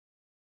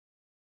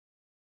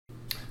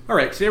All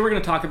right, today we're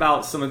going to talk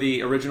about some of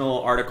the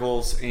original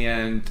articles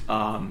and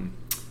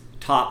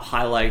top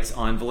highlights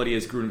on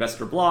Validia's Grew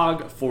Investor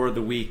blog for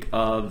the week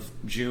of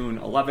June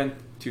 11th,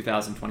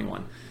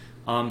 2021.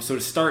 So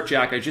to start,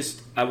 Jack,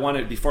 I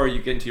wanted, before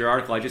you get into your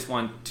article, I just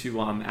want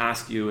to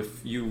ask you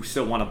if you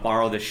still want to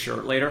borrow this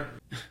shirt later.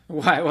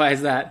 Why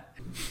is that?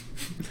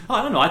 Oh,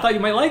 I don't know. I thought you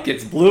might like it.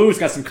 It's blue. It's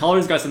got some colors.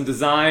 It's got some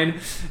design.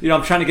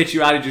 I'm trying to get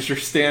you out of just your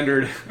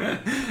standard.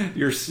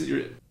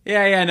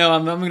 Yeah. No,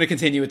 I'm going to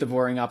continue with the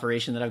boring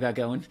operation that I've got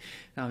going.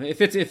 It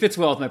fits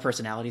well with my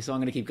personality, so I'm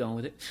going to keep going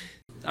with it.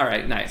 All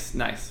right, nice.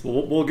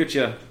 Well, we'll get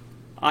you.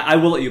 I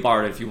will let you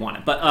borrow it if you want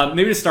it. But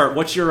maybe to start,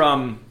 what was your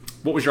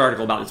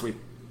article about this week?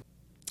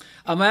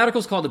 My article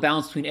is called "The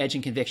Balance Between Edge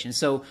and Conviction."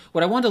 So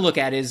what I wanted to look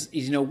at is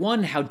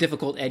one, how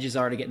difficult edges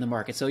are to get in the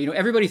market. So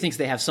everybody thinks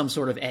they have some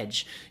sort of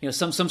edge,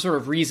 some sort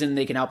of reason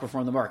they can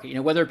outperform the market.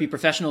 Whether it be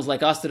professionals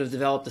like us that have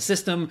developed a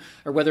system,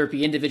 or whether it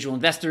be individual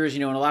investors.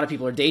 And a lot of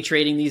people are day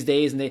trading these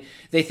days, and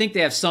they think they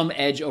have some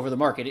edge over the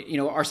market.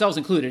 Ourselves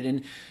included.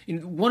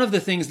 And one of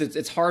the things that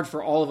it's hard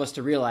for all of us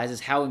to realize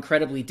is how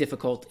incredibly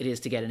difficult it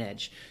is to get an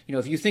edge.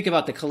 If you think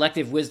about the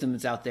collective wisdom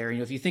that's out there,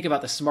 if you think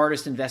about the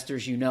smartest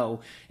investors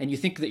and you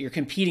think that you're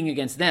competing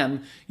against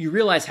them, you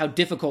realize how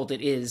difficult it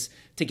is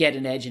to get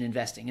an edge in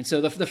investing. And so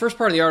the first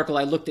part of the article,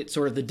 I looked at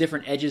sort of the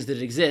different edges that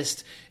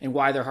exist and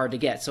why they're hard to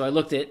get. So I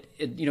looked at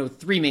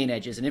three main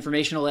edges: an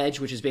informational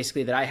edge, which is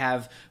basically that I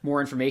have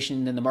more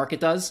information than the market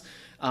does;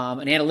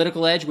 an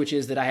analytical edge, which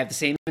is that I have the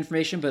same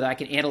information but I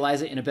can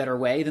analyze it in a better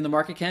way than the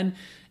market can;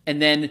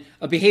 and then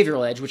a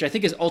behavioral edge, which I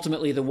think is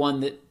ultimately the one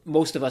that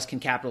most of us can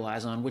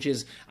capitalize on, which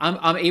is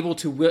I'm able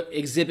to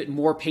exhibit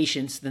more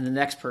patience than the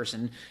next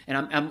person, and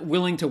I'm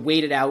willing to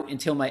wait it out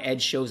until my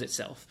edge shows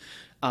itself.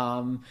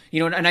 And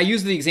I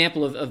use the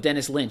example of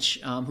Dennis Lynch,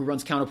 who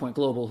runs Counterpoint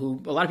Global,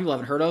 who a lot of people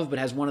haven't heard of, but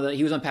has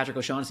he was on Patrick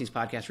O'Shaughnessy's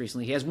podcast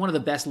recently. He has one of the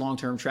best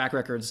long-term track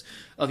records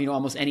of,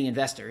 almost any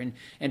investor.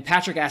 And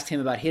Patrick asked him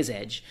about his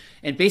edge.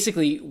 And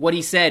basically what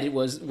he said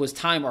was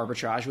time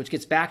arbitrage, which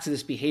gets back to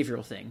this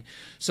behavioral thing.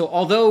 So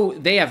although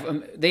they have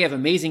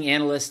amazing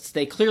analysts,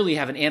 they clearly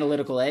have an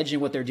analytical edge in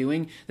what they're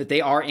doing, that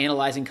they are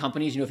analyzing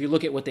companies. If you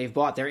look at what they've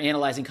bought, they're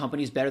analyzing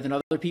companies better than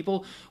other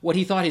people. What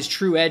he thought his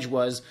true edge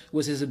was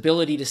his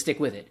ability to stick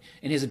with it,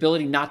 and his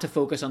ability not to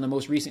focus on the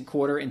most recent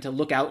quarter and to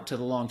look out to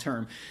the long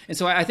term. And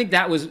so I think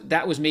that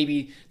was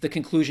maybe the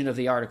conclusion of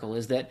the article,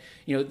 is that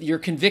your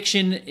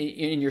conviction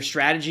in your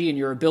strategy and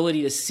your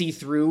ability to see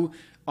through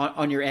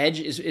on your edge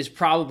is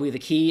probably the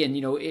key.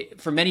 And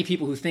for many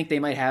people who think they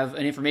might have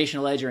an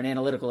informational edge or an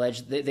analytical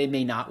edge, they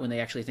may not when they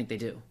actually think they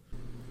do.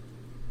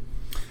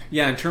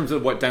 Yeah, in terms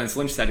of what Dennis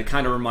Lynch said, it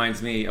kind of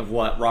reminds me of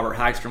what Robert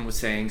Hagstrom was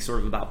saying sort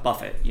of about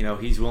Buffett.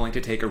 He's willing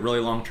to take a really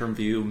long-term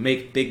view,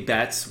 make big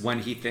bets when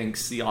he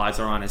thinks the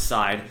odds are on his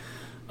side.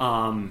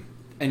 And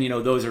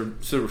those are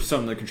sort of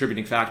some of the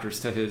contributing factors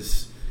to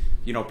his,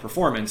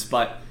 performance.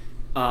 But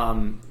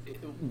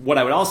what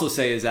I would also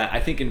say is that I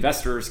think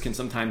investors can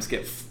sometimes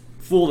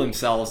fool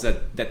themselves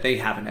that they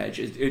have an edge.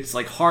 It's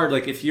like hard,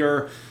 like if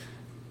you're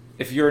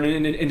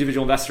an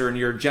individual investor and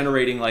you're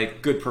generating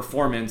like good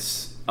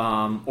performance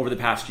over the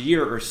past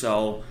year or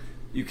so,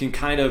 you can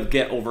kind of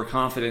get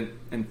overconfident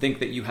and think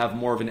that you have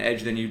more of an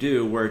edge than you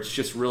do, where it's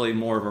just really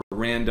more of a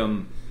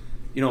random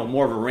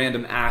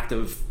act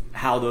of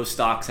how those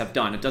stocks have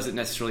done. It doesn't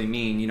necessarily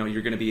mean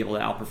you're going to be able to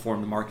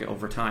outperform the market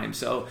over time.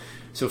 So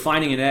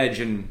finding an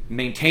edge and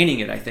maintaining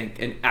it, I think,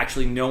 and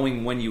actually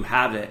knowing when you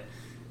have it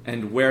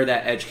and where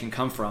that edge can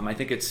come from, I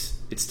think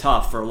it's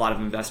tough for a lot of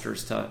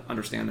investors to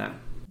understand that.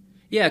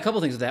 Yeah, a couple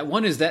of things with that.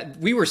 One is that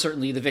we were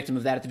certainly the victim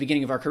of that at the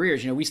beginning of our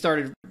careers. We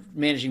started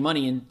managing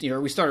money and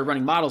we started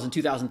running models in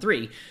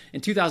 2003.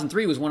 And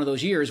 2003 was one of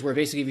those years where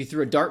basically if you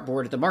threw a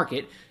dartboard at the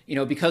market,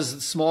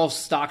 because small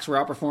stocks were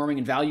outperforming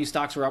and value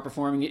stocks were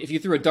outperforming, if you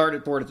threw a dart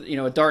at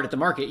the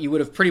market, you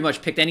would have pretty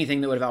much picked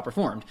anything that would have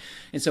outperformed.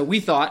 And so we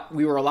thought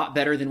we were a lot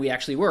better than we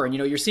actually were. And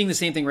you're seeing the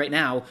same thing right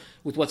now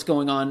with what's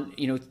going on,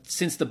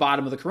 since the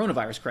bottom of the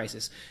coronavirus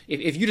crisis.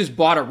 If you just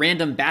bought a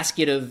random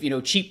basket of,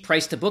 cheap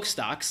price to book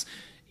stocks,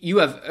 you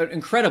have an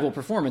incredible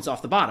performance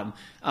off the bottom.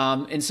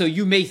 And so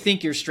you may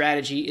think your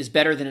strategy is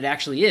better than it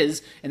actually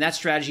is, and that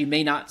strategy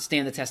may not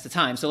stand the test of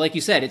time. So like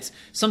you said, it's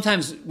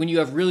sometimes when you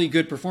have really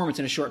good performance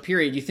in a short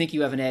period, you think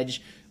you have an edge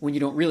when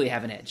you don't really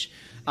have an edge.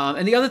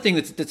 And the other thing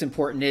that's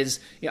important is,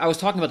 I was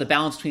talking about the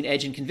balance between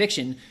edge and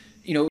conviction.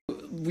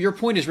 Your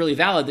point is really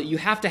valid that you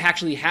have to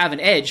actually have an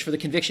edge for the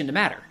conviction to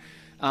matter.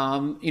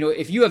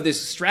 If you have this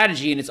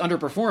strategy and it's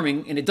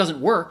underperforming and it doesn't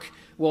work,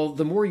 well,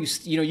 the more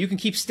you can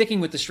keep sticking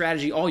with the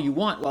strategy all you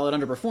want while it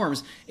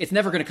underperforms, it's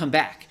never going to come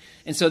back.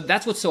 And so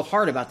that's what's so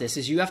hard about this,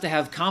 is you have to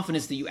have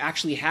confidence that you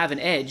actually have an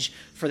edge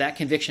for that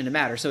conviction to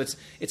matter. So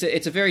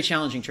it's a very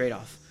challenging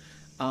trade-off.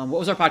 What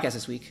was our podcast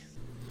this week?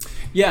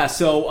 Yeah,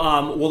 so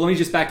let me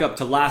just back up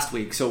to last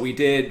week. So we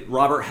did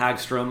Robert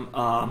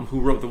Hagstrom,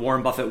 who wrote The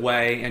Warren Buffett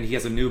Way, and he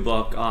has a new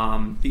book,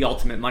 The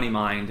Ultimate Money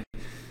Mind.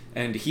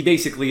 And he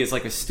basically is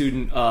like a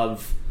student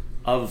of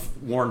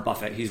Warren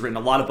Buffett. He's written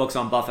a lot of books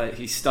on Buffett.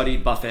 He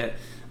studied Buffett.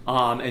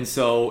 And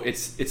so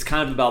it's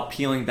kind of about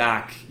peeling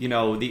back,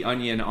 the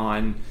onion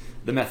on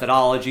the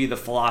methodology, the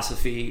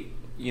philosophy,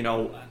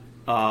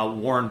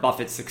 Warren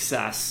Buffett's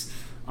success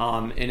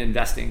in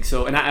investing.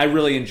 So, and I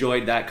really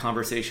enjoyed that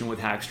conversation with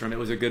Hagstrom. It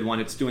was a good one.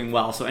 It's doing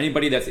well. So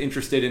anybody that's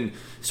interested in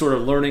sort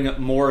of learning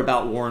more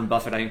about Warren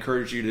Buffett, I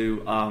encourage you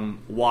to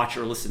watch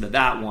or listen to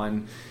that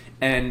one.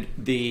 And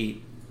the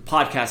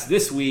podcast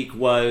this week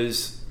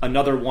was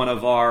another one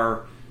of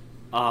our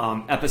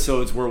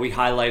episodes where we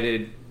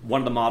highlighted one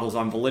of the models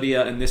on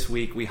Validia, and this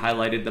week we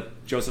highlighted the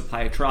Joseph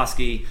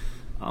Piotrowski,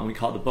 we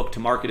call it the book to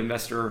market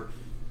investor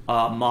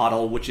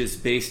model, which is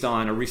based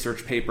on a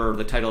research paper.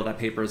 The title of that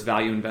paper is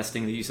Value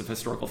Investing, the Use of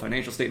Historical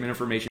Financial Statement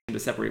Information to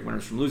Separate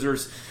Winners from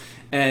Losers.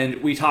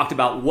 And we talked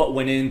about what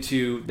went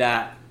into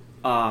that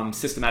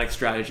systematic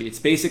strategy. It's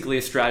basically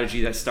a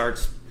strategy that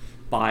starts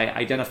by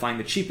identifying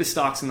the cheapest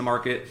stocks in the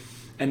market,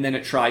 and then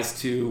it tries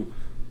to,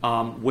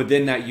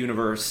 within that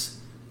universe,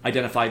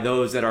 identify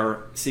those that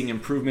are seeing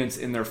improvements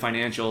in their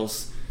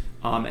financials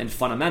and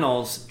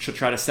fundamentals to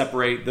try to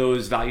separate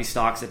those value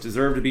stocks that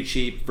deserve to be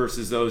cheap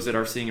versus those that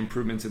are seeing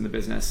improvements in the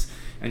business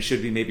and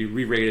should be maybe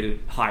re-rated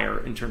higher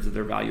in terms of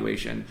their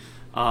valuation.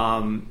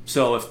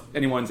 So if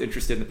anyone's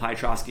interested in the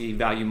Piotrowski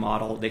value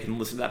model, they can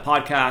listen to that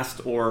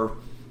podcast or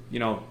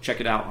check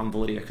it out on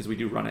Validia because we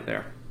do run it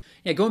there.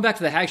 Yeah, going back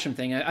to the Hagstrom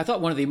thing, I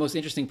thought one of the most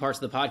interesting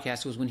parts of the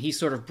podcast was when he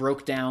sort of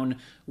broke down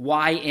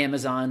why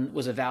Amazon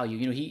was a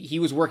value. He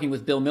was working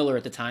with Bill Miller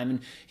at the time, and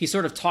he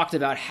sort of talked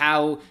about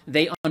how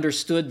they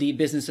understood the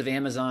business of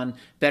Amazon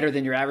better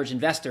than your average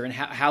investor, and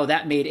how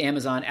that made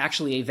Amazon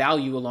actually a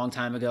value a long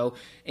time ago.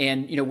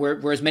 And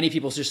whereas many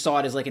people just saw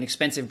it as like an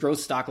expensive growth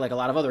stock, like a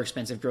lot of other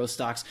expensive growth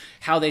stocks,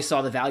 how they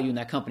saw the value in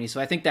that company.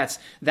 So I think that's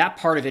that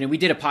part of it, and we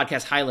did a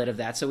podcast highlight of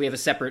that. So we have a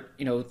separate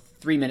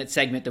 3-minute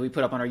segment that we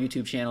put up on our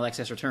YouTube channel,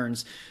 Excess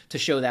Returns, to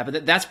show that.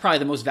 But that's probably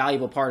the most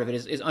valuable part of it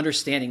is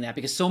understanding that,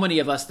 because so many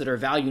of us that are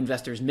value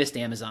investors missed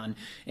Amazon.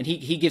 And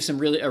he gives a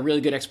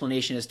really good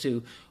explanation as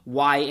to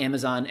why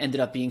Amazon ended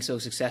up being so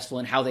successful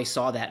and how they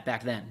saw that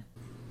back then.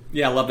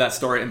 Yeah, I love that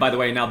story. And by the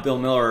way, now Bill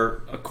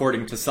Miller,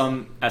 according to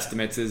some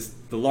estimates, is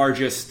the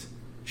largest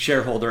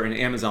shareholder in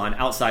Amazon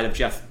outside of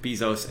Jeff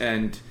Bezos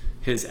and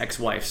his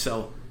ex-wife.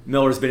 So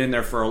Miller's been in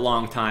there for a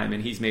long time,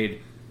 and he's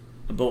made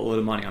a boatload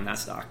of money on that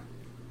stock.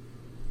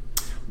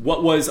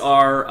 What was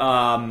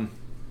your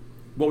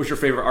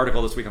favorite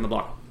article this week on the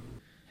blog?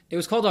 It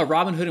was called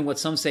Robinhood and What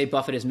Some Say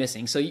Buffett is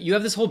Missing. So you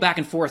have this whole back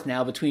and forth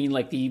now between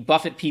like the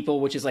Buffett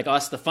people, which is like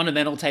us, the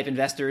fundamental type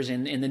investors,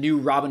 and the new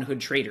Robinhood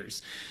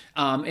traders.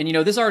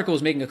 This article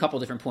was making a couple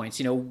different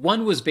points.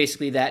 One was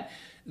basically that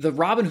the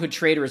Robinhood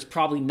trader is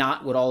probably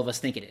not what all of us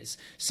think it is.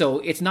 So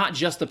it's not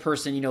just the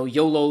person,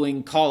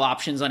 YOLOing call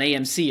options on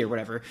AMC or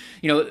whatever.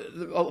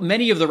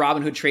 Many of the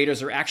Robinhood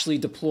traders are actually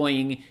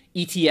deploying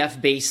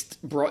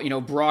ETF-based,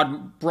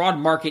 broad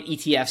market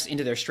ETFs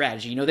into their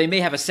strategy. They may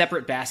have a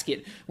separate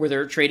basket where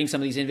they're trading some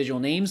of these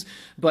individual names,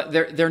 but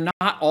they're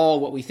not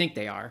all what we think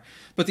they are.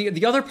 But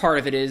the other part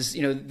of it is,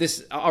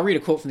 this. I'll read a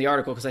quote from the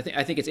article because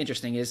I think it's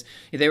interesting. Is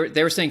they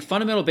were saying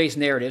fundamental-based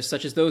narratives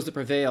such as those that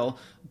prevail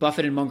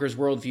Buffett and Munger's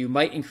worldview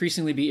might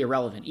increasingly be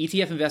irrelevant.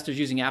 ETF investors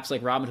using apps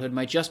like Robinhood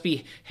might just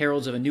be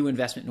heralds of a new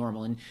investment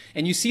normal.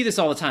 And you see this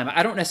all the time.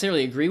 I don't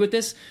necessarily agree with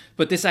this,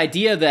 but this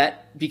idea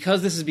that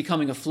because this is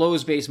becoming a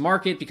flows-based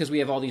market, because we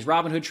have all these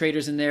Robinhood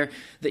traders in there,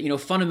 that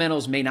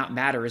fundamentals may not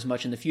matter as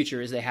much in the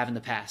future as they have in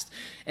the past.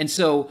 And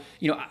so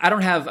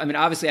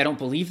obviously I don't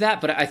believe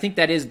that, but I think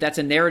that's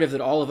a narrative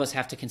that all of us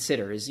have to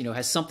consider. Is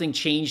has something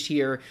changed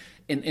here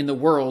in the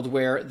world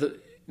where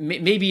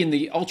maybe in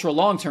the ultra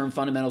long term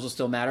fundamentals will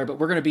still matter, but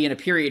we're going to be in a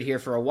period here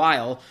for a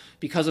while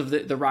because of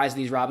the rise of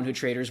these Robinhood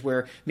traders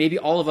where maybe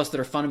all of us that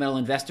are fundamental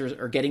investors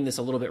are getting this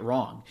a little bit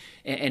wrong.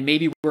 And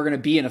maybe we're going to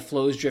be in a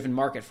flows driven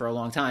market for a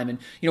long time.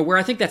 And, where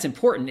I think that's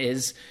important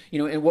is,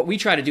 and what we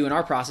try to do in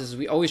our process is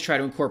we always try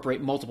to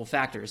incorporate multiple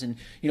factors. And,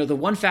 the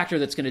one factor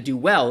that's going to do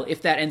well,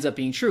 if that ends up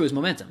being true, is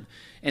momentum.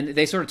 And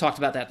they sort of talked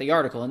about that in the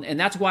article. And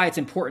that's why it's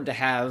important to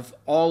have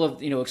all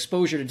of,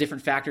 exposure to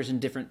different factors in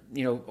different,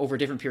 over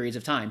different periods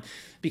of time.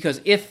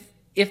 Because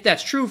if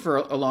that's true for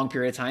a long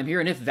period of time here,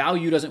 and if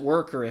value doesn't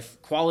work or if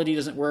quality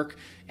doesn't work,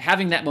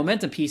 having that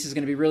momentum piece is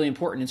going to be really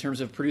important in terms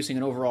of producing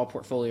an overall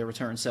portfolio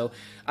return. So,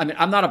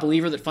 I'm not a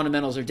believer that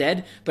fundamentals are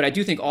dead, but I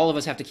do think all of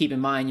us have to keep in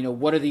mind,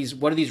 what do these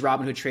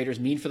Robinhood traders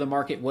mean for the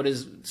market? What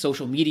does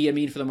social media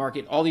mean for the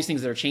market? All these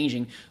things that are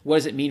changing, what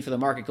does it mean for the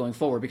market going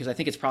forward? Because I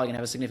think it's probably going to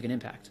have a significant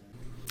impact.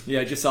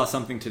 Yeah, I just saw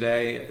something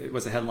today. It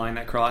was a headline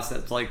that crossed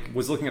that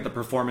was looking at the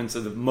performance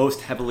of the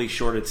most heavily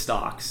shorted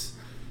stocks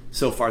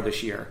so far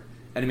this year.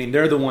 And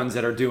they're the ones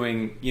that are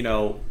doing,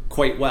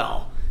 quite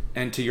well.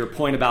 And to your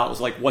point about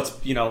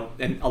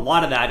and a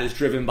lot of that is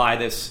driven by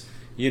this,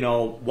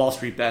 Wall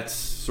Street Bets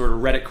sort of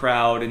Reddit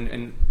crowd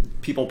and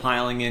people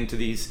piling into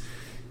these,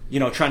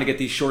 trying to get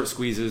these short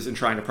squeezes and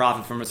trying to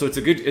profit from it. So it's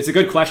a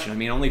good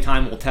question. Only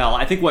time will tell.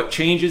 I think what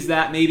changes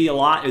that maybe a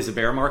lot is a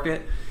bear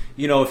market.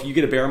 If you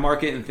get a bear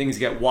market and things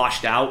get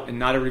washed out and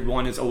not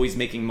everyone is always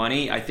making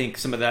money, I think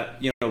some of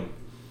that,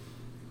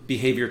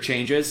 behavior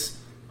changes.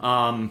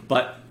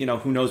 But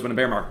who knows when a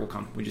bear market will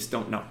come? We just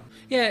don't know.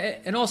 Yeah,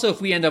 and also if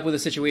we end up with a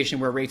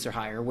situation where rates are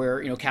higher,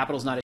 where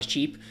capital's not as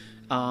cheap,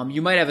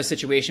 you might have a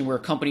situation where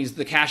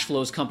the cash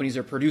flows companies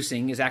are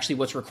producing is actually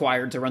what's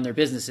required to run their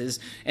businesses.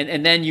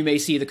 And then you may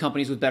see the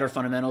companies with better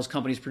fundamentals,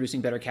 companies producing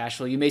better cash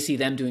flow. You may see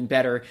them doing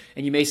better.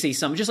 And you may see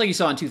some, just like you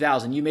saw in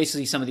 2000, you may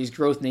see some of these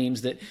growth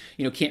names that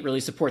can't really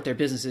support their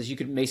businesses.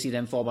 You may see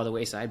them fall by the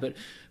wayside, but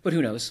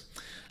who knows?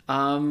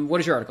 What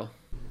is your article?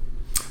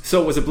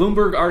 So it was a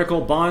Bloomberg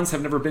article, Bonds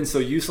Have Never Been So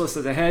Useless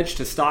as a Hedge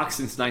to Stocks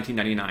Since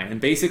 1999.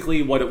 And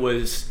basically what it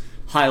was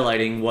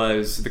highlighting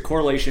was the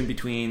correlation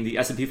between the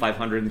S&P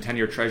 500 and the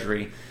 10-year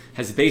Treasury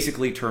has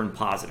basically turned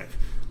positive.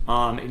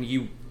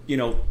 And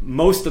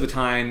most of the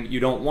time you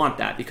don't want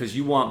that, because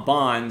you want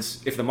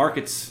bonds, if the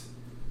market's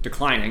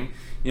declining,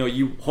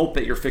 you hope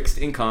that your fixed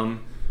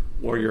income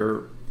or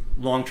your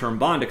long-term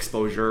bond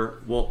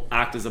exposure will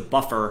act as a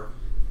buffer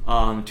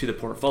to the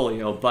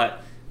portfolio.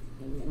 But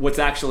what's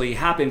actually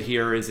happened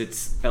here is,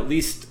 it's at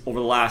least over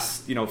the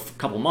last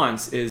couple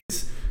months, is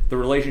the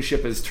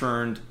relationship has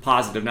turned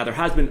positive. Now, there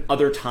has been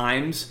other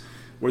times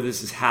where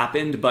this has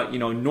happened, but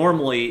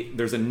normally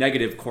there's a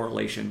negative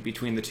correlation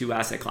between the two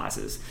asset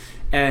classes.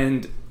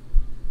 And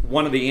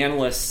one of the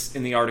analysts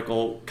in the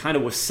article kind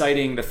of was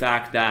citing the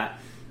fact that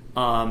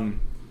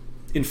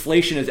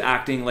inflation is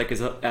acting like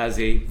as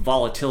a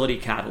volatility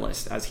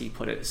catalyst, as he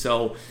put it.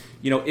 So,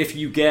 if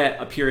you get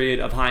a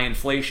period of high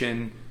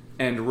inflation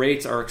and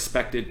rates are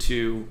expected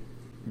to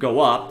go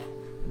up,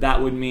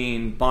 that would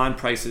mean bond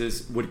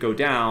prices would go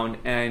down,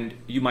 and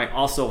you might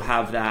also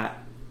have that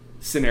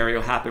scenario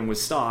happen with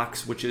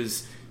stocks, which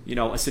is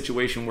a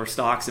situation where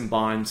stocks and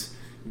bonds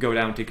go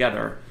down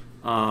together.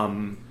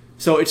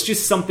 So it's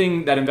just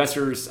something that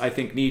investors, I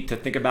think, need to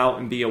think about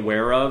and be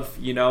aware of.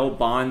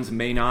 Bonds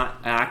may not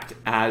act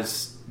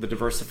as the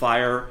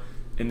diversifier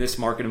in this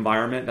market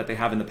environment that they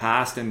have in the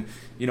past. And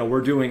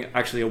we're doing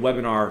actually a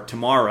webinar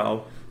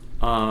tomorrow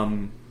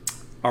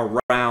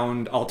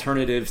around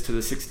alternatives to the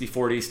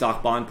 60-40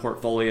 stock bond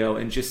portfolio,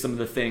 and just some of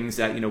the things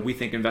that we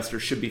think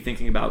investors should be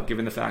thinking about,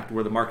 given the fact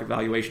where the market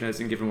valuation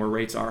is and given where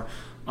rates are.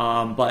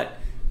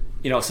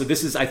 So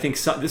this is, I think,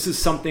 this is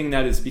something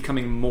that is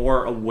becoming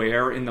more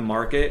aware in the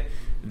market,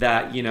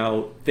 that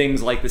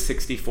things like the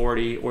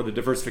 60-40 or the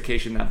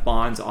diversification that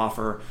bonds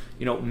offer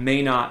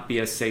may not be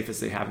as safe as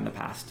they have in the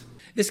past.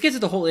 This gets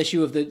at the whole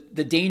issue of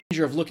the danger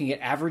of looking at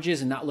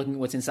averages and not looking at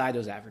what's inside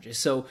those averages.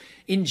 So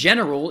in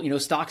general,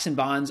 stocks and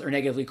bonds are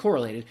negatively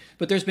correlated,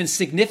 but there's been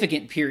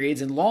significant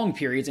periods and long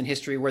periods in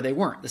history where they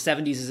weren't. The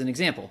 70s is an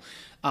example.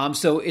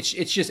 So it's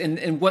just,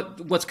 and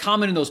what's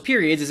common in those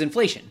periods is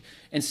inflation.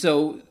 And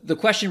so the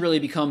question really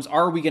becomes,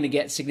 are we going to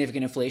get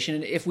significant inflation?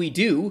 And if we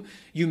do,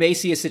 you may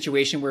see a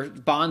situation where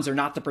bonds are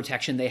not the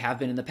protection they have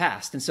been in the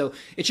past. And so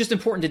it's just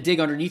important to dig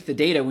underneath the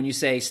data when you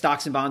say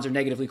stocks and bonds are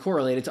negatively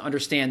correlated, to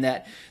understand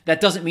that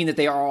that doesn't mean that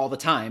they are all the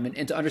time.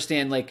 And to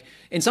understand, like,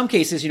 in some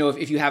cases,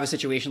 if you have a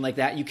situation like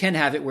that, you can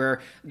have it where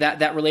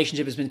that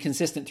relationship has been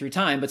consistent through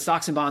time, but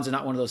stocks and bonds are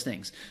not one of those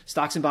things.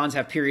 Stocks and bonds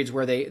have periods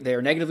where they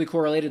are negatively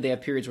correlated. They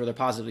have periods where they're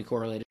positively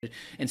correlated.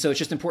 And so it's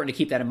just important to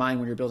keep that in mind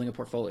when you're building a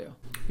portfolio.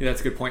 Yeah,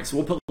 that's a good point. So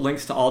we'll put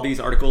links to all these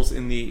articles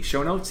in the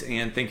show notes,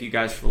 and thank you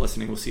guys for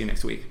listening. We'll see you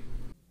next week.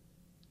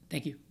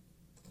 Thank you.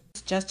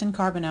 Justin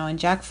Carbonneau and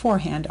Jack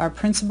Forehand are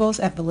principals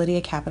at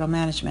Validia Capital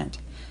Management.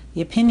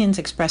 The opinions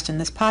expressed in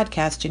this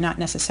podcast do not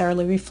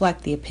necessarily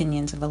reflect the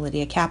opinions of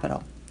Validia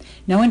Capital.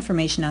 No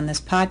information on this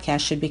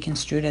podcast should be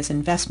construed as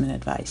investment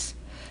advice.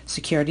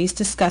 Securities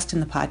discussed in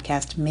the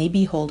podcast may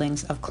be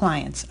holdings of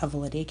clients of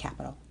Validia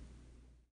Capital.